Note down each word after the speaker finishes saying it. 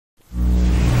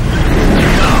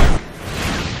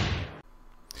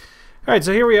All right,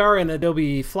 so here we are in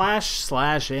Adobe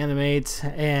Flash/Animate,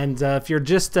 and if you're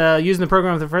just using the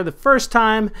program for the first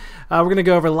time, we're going to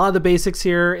go over a lot of the basics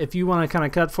here. If you want to kind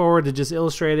of cut forward to just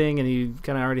illustrating and you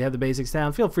kind of already have the basics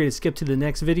down, feel free to skip to the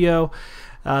next video.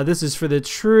 This is for the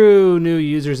true new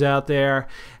users out there,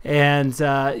 and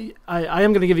I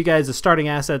am going to give you guys a starting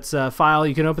assets file.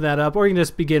 You can open that up, or you can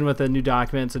just begin with a new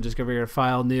document. So just go over here to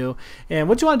File, New, and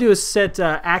what you want to do is set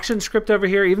ActionScript over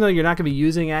here. Even though you're not going to be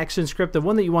using ActionScript, the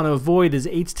one that you want to avoid is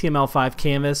HTML5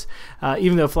 Canvas.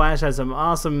 Even though Flash has some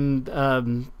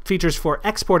awesome features for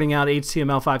exporting out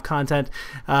HTML5 content,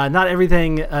 not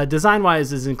everything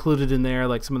design-wise is included in there,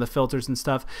 like some of the filters and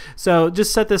stuff. So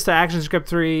just set this to ActionScript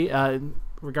 3.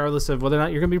 Regardless of whether or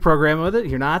not you're going to be programming with it,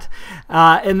 you're not.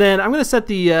 And then I'm going to set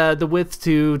the width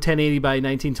to 1080 by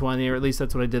 1920, or at least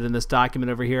that's what I did in this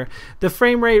document over here. The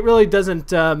frame rate really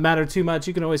doesn't matter too much.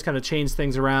 You can always kind of change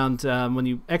things around when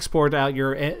you export out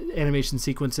your animation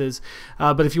sequences.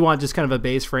 But if you want just kind of a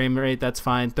base frame rate, that's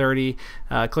fine. 30.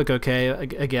 Click OK.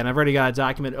 Again, I've already got a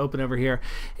document open over here.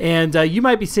 And you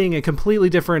might be seeing a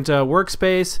completely different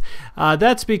workspace.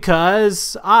 That's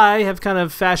because I have kind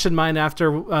of fashioned mine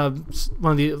after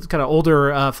one of the kind of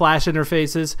older Flash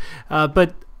interfaces,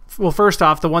 but well, first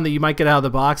off, the one that you might get out of the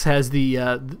box has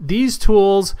the these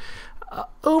tools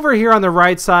over here on the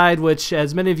right side, which,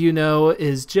 as many of you know,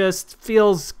 is just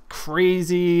feels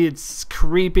crazy. It's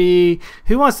creepy.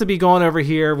 Who wants to be going over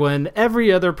here when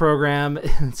every other program,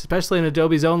 especially in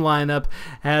Adobe's own lineup,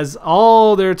 has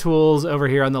all their tools over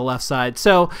here on the left side?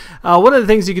 So one of the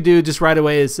things you could do just right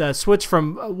away is switch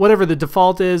from whatever the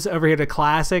default is over here to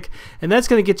classic, and that's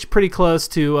going to get you pretty close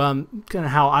to kind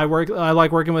of how I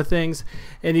like working with things.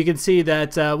 And you can see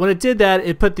that when it did that,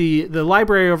 it put the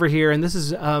library over here, and this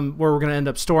is where we're going to end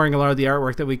up storing a lot of the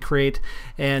artwork that we create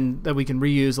and that we can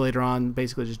reuse later on,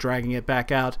 basically just dragging it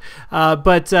back out.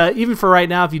 But even for right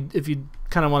now, if you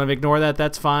kind of want to ignore that,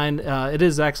 that's fine. It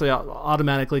is actually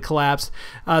automatically collapsed.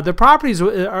 The properties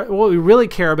are what we really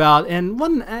care about, and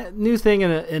one new thing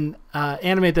in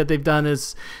Animate that they've done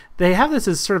is they have this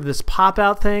as sort of this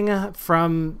pop-out thing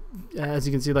from, as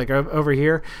you can see, like over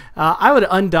here. I would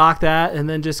undock that and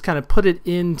then just kind of put it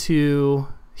into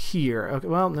here. Okay,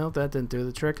 well, no, that didn't do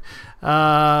the trick.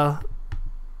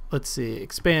 Let's see,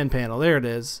 expand panel, there it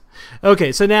is.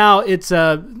 Okay, so now it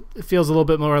feels a little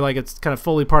bit more like it's kind of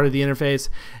fully part of the interface.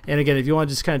 And again, if you want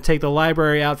to just kind of take the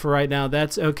library out for right now,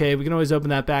 that's okay. We can always open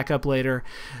that back up later.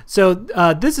 So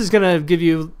this is going to give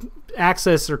you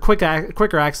access, or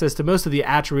quicker access to most of the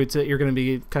attributes that you're going to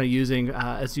be kind of using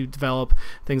as you develop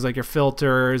things like your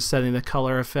filters, setting the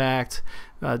color effect,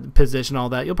 position, all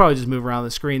that. You'll probably just move around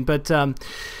the screen, but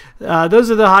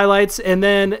those are the highlights. And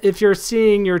then if you're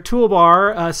seeing your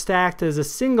toolbar stacked as a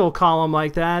single column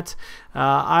like that,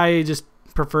 I just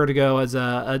prefer to go as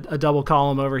a double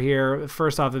column over here.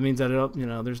 First off, it means that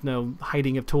there's no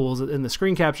hiding of tools in the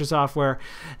screen capture software,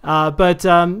 but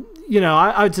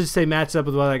I would just say match up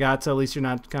with what I got, so at least you're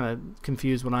not kind of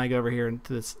confused when I go over here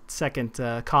into this second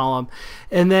column.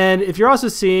 And then if you're also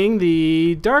seeing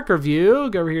the darker view,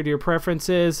 go over here to your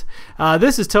preferences.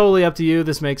 This is totally up to you.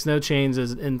 This makes no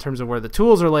changes in terms of where the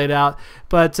tools are laid out,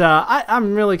 but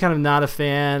I'm really kind of not a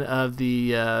fan of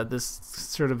the this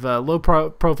sort of low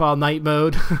profile night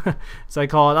mode, as I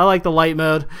call it. I like the light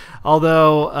mode,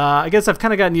 although I guess I've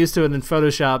kind of gotten used to it in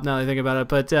Photoshop now that I think about it,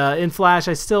 but in Flash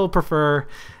I still prefer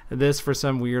this for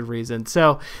some weird reason.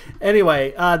 So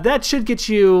anyway, that should get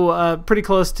you pretty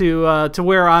close to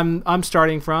where I'm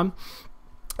starting from.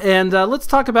 And let's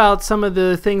talk about some of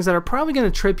the things that are probably going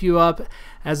to trip you up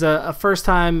as a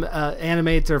first-time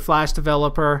Animate or Flash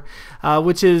developer,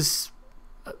 which is,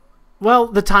 well,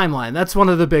 the timeline. That's one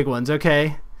of the big ones,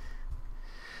 okay?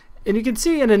 And you can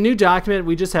see in a new document,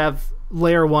 we just have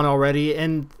layer 1 already,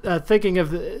 and thinking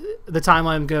of the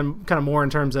timeline kind of more in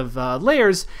terms of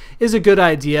layers is a good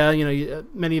idea.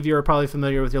 Many of you are probably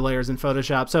familiar with your layers in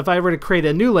Photoshop. So if I were to create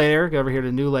a new layer, go over here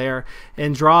to New Layer,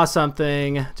 and draw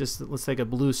something, let's take a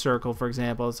blue circle, for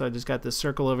example. So I just got this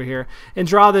circle over here, and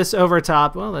draw this over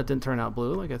top. Well, that didn't turn out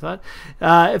blue like I thought.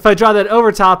 If I draw that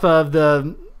over top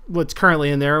of what's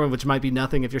currently in there, which might be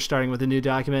nothing if you're starting with a new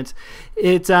document,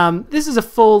 this is a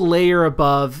full layer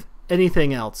above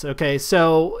anything else. Okay,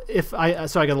 so I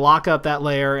can lock up that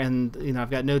layer, and I've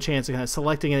got no chance of kind of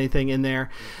selecting anything in there,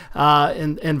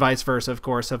 and vice versa, of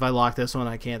course. If I lock this one,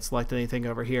 I can't select anything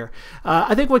over here.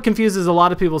 I think what confuses a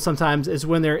lot of people sometimes is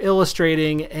when they're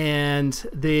illustrating and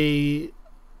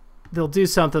they'll do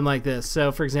something like this.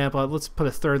 So for example, let's put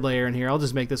a third layer in here. I'll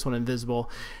just make this one invisible,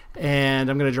 and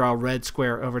I'm going to draw a red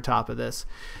square over top of this.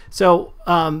 So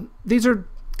these are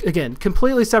again,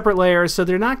 completely separate layers, so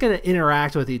they're not going to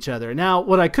interact with each other. Now,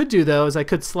 what I could do though is I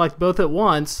could select both at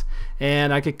once,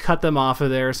 and I could cut them off of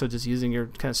there. So just using your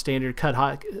kind of standard cut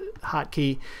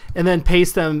hotkey, and then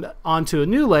paste them onto a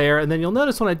new layer. And then you'll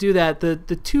notice when I do that, the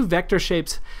two vector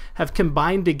shapes have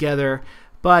combined together,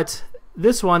 but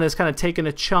this one has kind of taken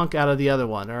a chunk out of the other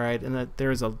one. All right, and that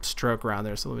there's a stroke around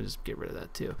there, so let me just get rid of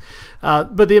that too.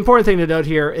 But the important thing to note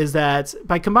here is that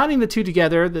by combining the two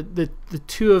together, the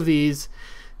two of these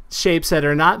shapes that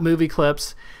are not movie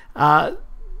clips,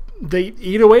 they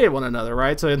eat away at one another,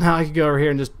 right? So now I can go over here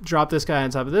and just drop this guy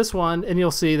on top of this one, and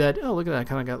you'll see that, oh, look at that,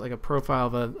 kind of got like a profile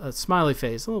of a smiley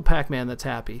face, a little Pac-Man that's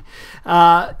happy.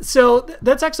 So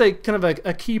that's actually kind of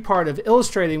a key part of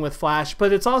illustrating with Flash,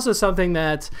 but it's also something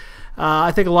that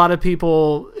I think a lot of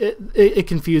people, it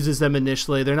confuses them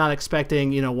initially. They're not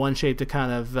expecting, you know, one shape to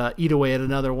kind of eat away at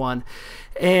another one.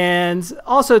 And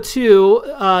also too,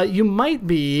 you might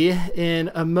be in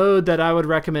a mode that I would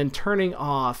recommend turning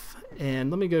off.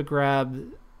 And let me go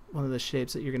grab one of the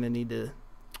shapes that you're going to need to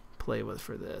play with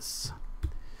for this.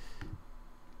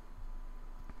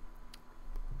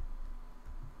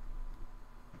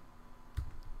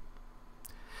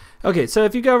 Okay, so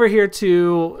if you go over here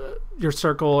to your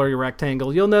circle or your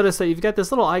rectangle, you'll notice that you've got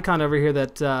this little icon over here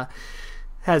that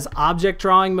has object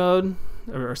drawing mode,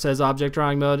 or says object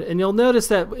drawing mode. And you'll notice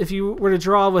that if you were to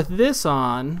draw with this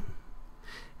on,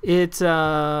 it,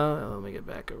 let me get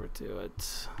back over to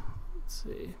it. Let's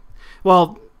see.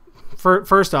 Well,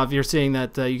 first off, you're seeing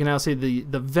that you can now see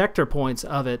the vector points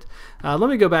of it. Let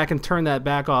me go back and turn that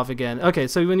back off again. Okay,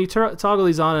 so when you toggle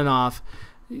these on and off,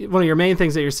 one of your main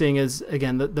things that you're seeing is,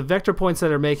 again, the vector points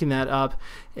that are making that up.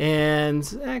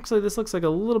 And actually, this looks like a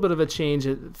little bit of a change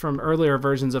from earlier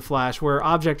versions of Flash, where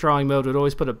object drawing mode would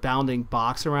always put a bounding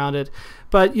box around it.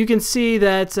 But you can see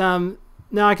that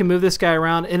now I can move this guy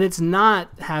around, and it's not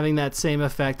having that same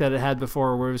effect that it had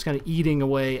before, where it was kind of eating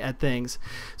away at things.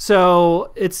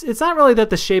 So it's not really that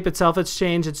the shape itself has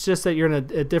changed. It's just that you're in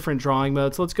a different drawing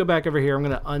mode. So let's go back over here. I'm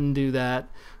going to undo that,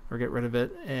 or get rid of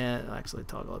it, and actually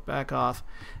toggle it back off.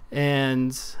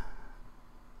 And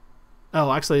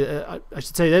oh, actually, I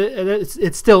should say that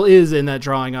it still is in that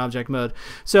drawing object mode.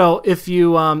 So if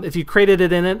you created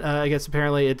it in it, I guess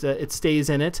apparently it stays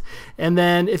in it. And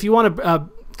then if you want to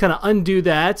kind of undo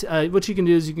that, what you can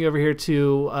do is you can go over here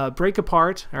to break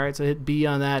apart. All right, so hit B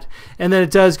on that, and then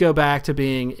it does go back to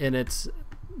being in its,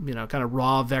 you know, kind of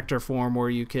raw vector form, where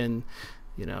you can,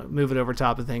 you know, move it over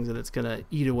top of things and it's going to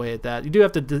eat away at that. You do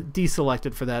have to deselect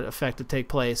it for that effect to take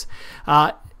place.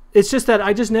 It's just that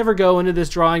I just never go into this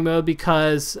drawing mode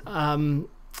because I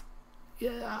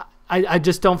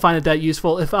just don't find it that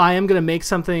useful. If I am going to make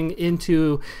something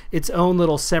into its own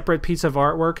little separate piece of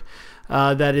artwork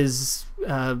that is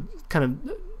kind of,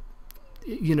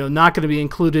 you know, not going to be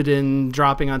included in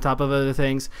dropping on top of other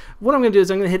things, what I'm going to do is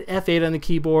I'm going to hit F8 on the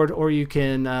keyboard, or you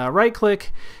can right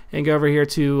click and go over here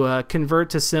to convert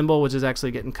to symbol, which is actually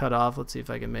getting cut off. Let's see if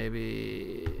I can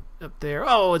maybe up there.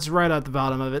 Oh, it's right at the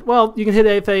bottom of it. Well, you can hit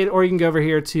F8, or you can go over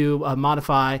here to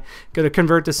modify, go to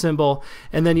convert to symbol,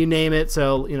 and then you name it.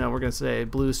 So, you know, we're going to say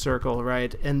blue circle,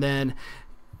 right? And then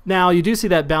now you do see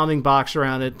that bounding box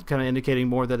around it, kind of indicating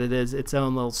more that it is its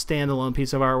own little standalone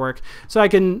piece of artwork. So I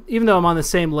can, even though I'm on the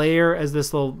same layer as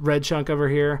this little red chunk over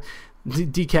here,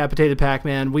 decapitated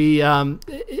Pac-Man,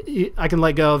 I can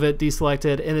let go of it, deselect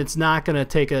it, and it's not going to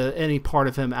take any part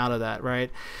of him out of that,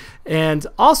 right? And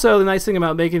also, the nice thing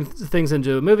about making things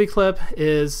into a movie clip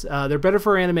is they're better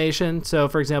for animation. So,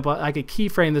 for example, I could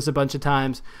keyframe this a bunch of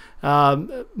times,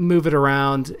 move it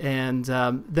around, and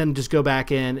then just go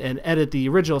back in and edit the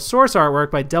original source artwork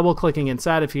by double-clicking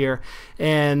inside of here.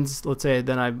 And let's say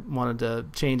then I wanted to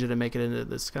change it and make it into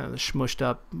this kind of smushed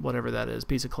up, whatever that is,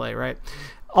 piece of clay, right?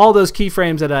 All those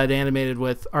keyframes that I'd animated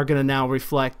with are going to now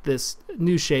reflect this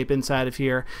new shape inside of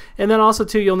here. And then also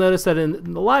too, you'll notice that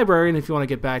in the library, and if you want to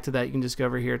get back to that, you can just go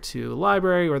over here to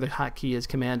library, or the hotkey is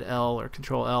Command L or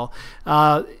Control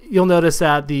L. You'll notice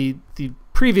that the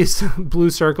previous blue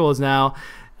circle is now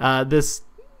this,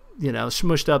 you know,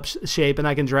 smushed up shape, and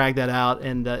I can drag that out,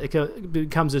 and it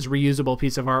becomes this reusable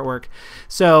piece of artwork.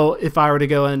 So if I were to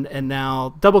go in and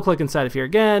now double click inside of here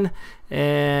again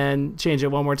and change it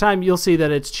one more time, you'll see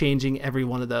that it's changing every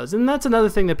one of those. And that's another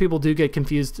thing that people do get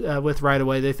confused with right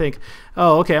away. They think,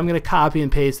 oh, okay, I'm going to copy and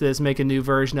paste this, make a new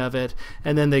version of it,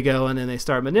 and then they go in and they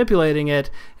start manipulating it,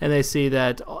 and they see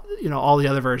that, you know, all the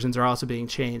other versions are also being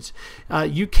changed.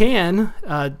 You can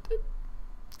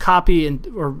copy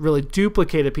or really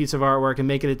duplicate a piece of artwork and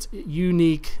make it its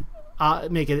unique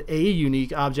make it a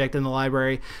unique object in the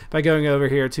library by going over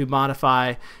here to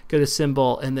modify, go to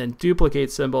symbol, and then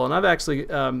duplicate symbol. And I've actually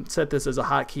set this as a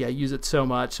hotkey. I use it so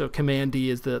much. So Command D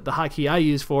is the hotkey I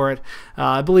use for it.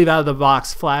 I believe out of the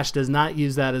box, Flash does not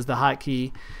use that as the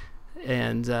hotkey.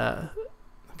 And I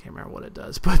can't remember what it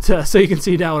does. But so you can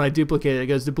see now when I duplicate it, it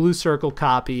goes to blue circle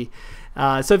copy.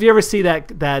 So if you ever see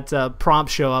that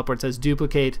prompt show up where it says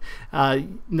duplicate,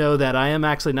 know that I am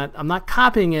actually I'm not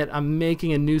copying it. I'm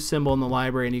making a new symbol in the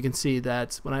library, and you can see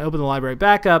that when I open the library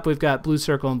back up, we've got blue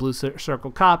circle and blue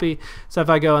circle copy. So if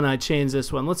I go and I change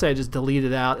this one, let's say I just delete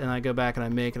it out and I go back and I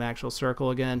make an actual circle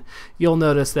again, you'll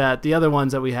notice that the other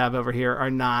ones that we have over here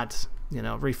are not,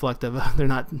 reflective. They're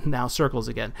not now circles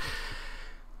again.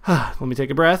 Let me take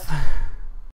a breath.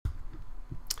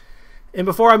 And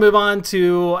before I move on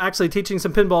to actually teaching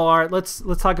some pinball art, let's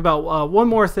talk about one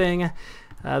more thing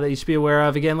that you should be aware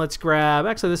of. Again, let's grab,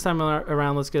 actually this time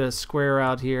around, let's get a square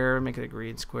out here, make it a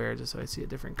green square just so I see a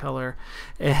different color.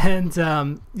 And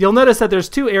you'll notice that there's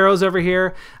two arrows over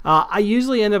here. I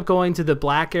usually end up going to the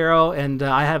black arrow, and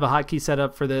I have a hotkey set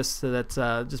up for this, so that's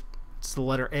just the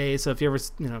letter A. So if you ever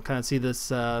kind of see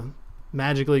this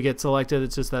magically get selected,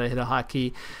 it's just that I hit a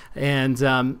hotkey.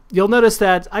 And you'll notice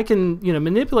that I can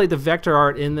manipulate the vector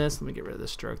art in this. Let me get rid of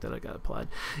this stroke that I got applied.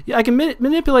 Yeah, I can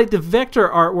manipulate the vector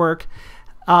artwork,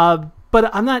 but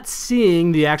I'm not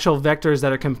seeing the actual vectors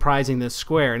that are comprising this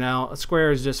square. Now a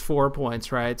square is just 4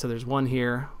 points, right? So there's one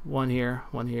here, one here,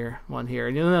 one here, one here,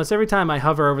 and you'll notice every time I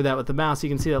hover over that with the mouse, you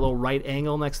can see that little right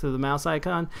angle next to the mouse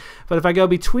icon. But if I go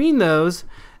between those,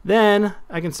 then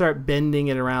I can start bending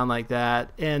it around like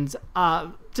that. And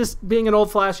just being an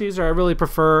old Flash user, I really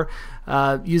prefer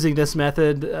using this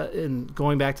method. And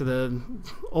going back to the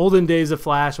olden days of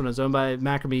Flash when it was owned by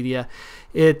Macromedia,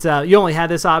 you only had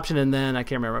this option, and then I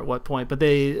can't remember at what point, but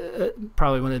they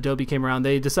probably when Adobe came around,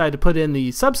 they decided to put in the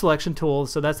subselection tool.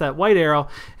 So that's that white arrow,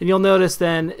 and you'll notice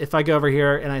then if I go over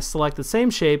here and I select the same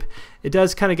shape, it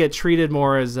does kind of get treated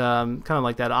more as kind of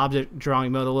like that object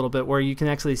drawing mode a little bit, where you can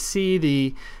actually see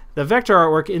the vector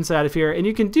artwork inside of here, and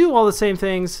you can do all the same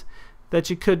things that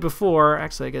you could before,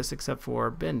 actually I guess except for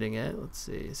bending it. Let's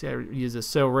see, I use this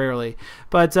so rarely,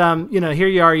 but here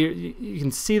you are, you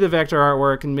can see the vector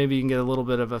artwork, and maybe you can get a little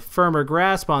bit of a firmer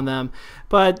grasp on them,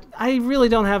 but I really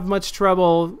don't have much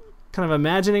trouble kind of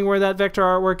imagining where that vector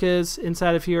artwork is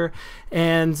inside of here.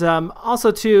 And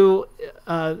also too,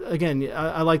 again,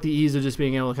 I like the ease of just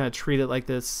being able to kind of treat it like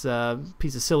this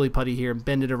piece of silly putty here and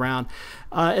bend it around.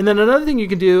 And then another thing you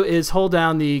can do is hold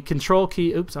down the control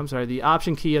key, the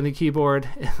option key on the keyboard,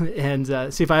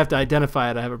 and see if I have to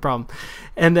identify it, I have a problem.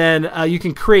 And then you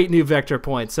can create new vector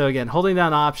points. So again, holding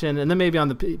down option, and then maybe on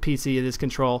the PC it is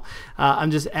control.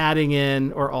 I'm just adding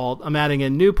in, or alt, I'm adding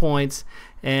in new points.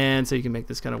 And so you can make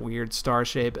this kind of weird star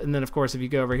shape. And then of course, if you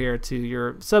go over here to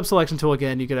your sub-selection tool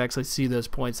again, you could actually see those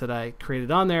points that I created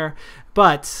on there.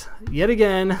 But yet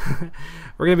again,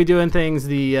 we're going to be doing things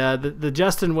the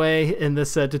Justin way in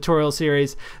this tutorial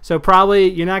series. So probably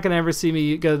you're not going to ever see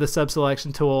me go to the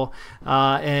sub-selection tool,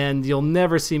 and you'll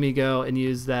never see me go and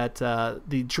use that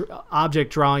the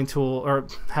object drawing tool, or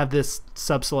have this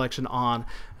sub-selection on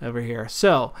over here.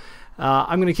 So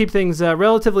I'm going to keep things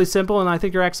relatively simple, and I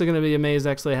think you're actually going to be amazed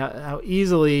actually how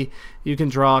easily you can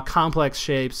draw complex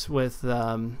shapes with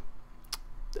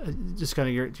just kind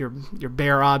of your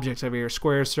bare objects over here,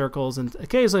 squares, circles, and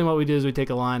occasionally what we do is we take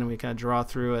a line and we kind of draw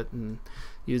through it and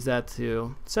use that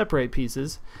to separate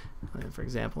pieces. For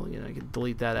example, you can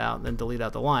delete that out and then delete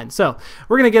out the line. So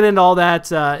we're going to get into all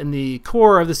that in the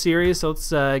core of the series. So let's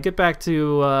get back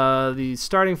to the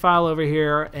starting file over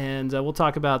here, and we'll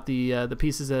talk about the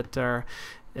pieces that are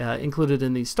included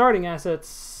in the starting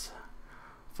assets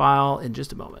file in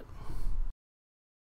just a moment.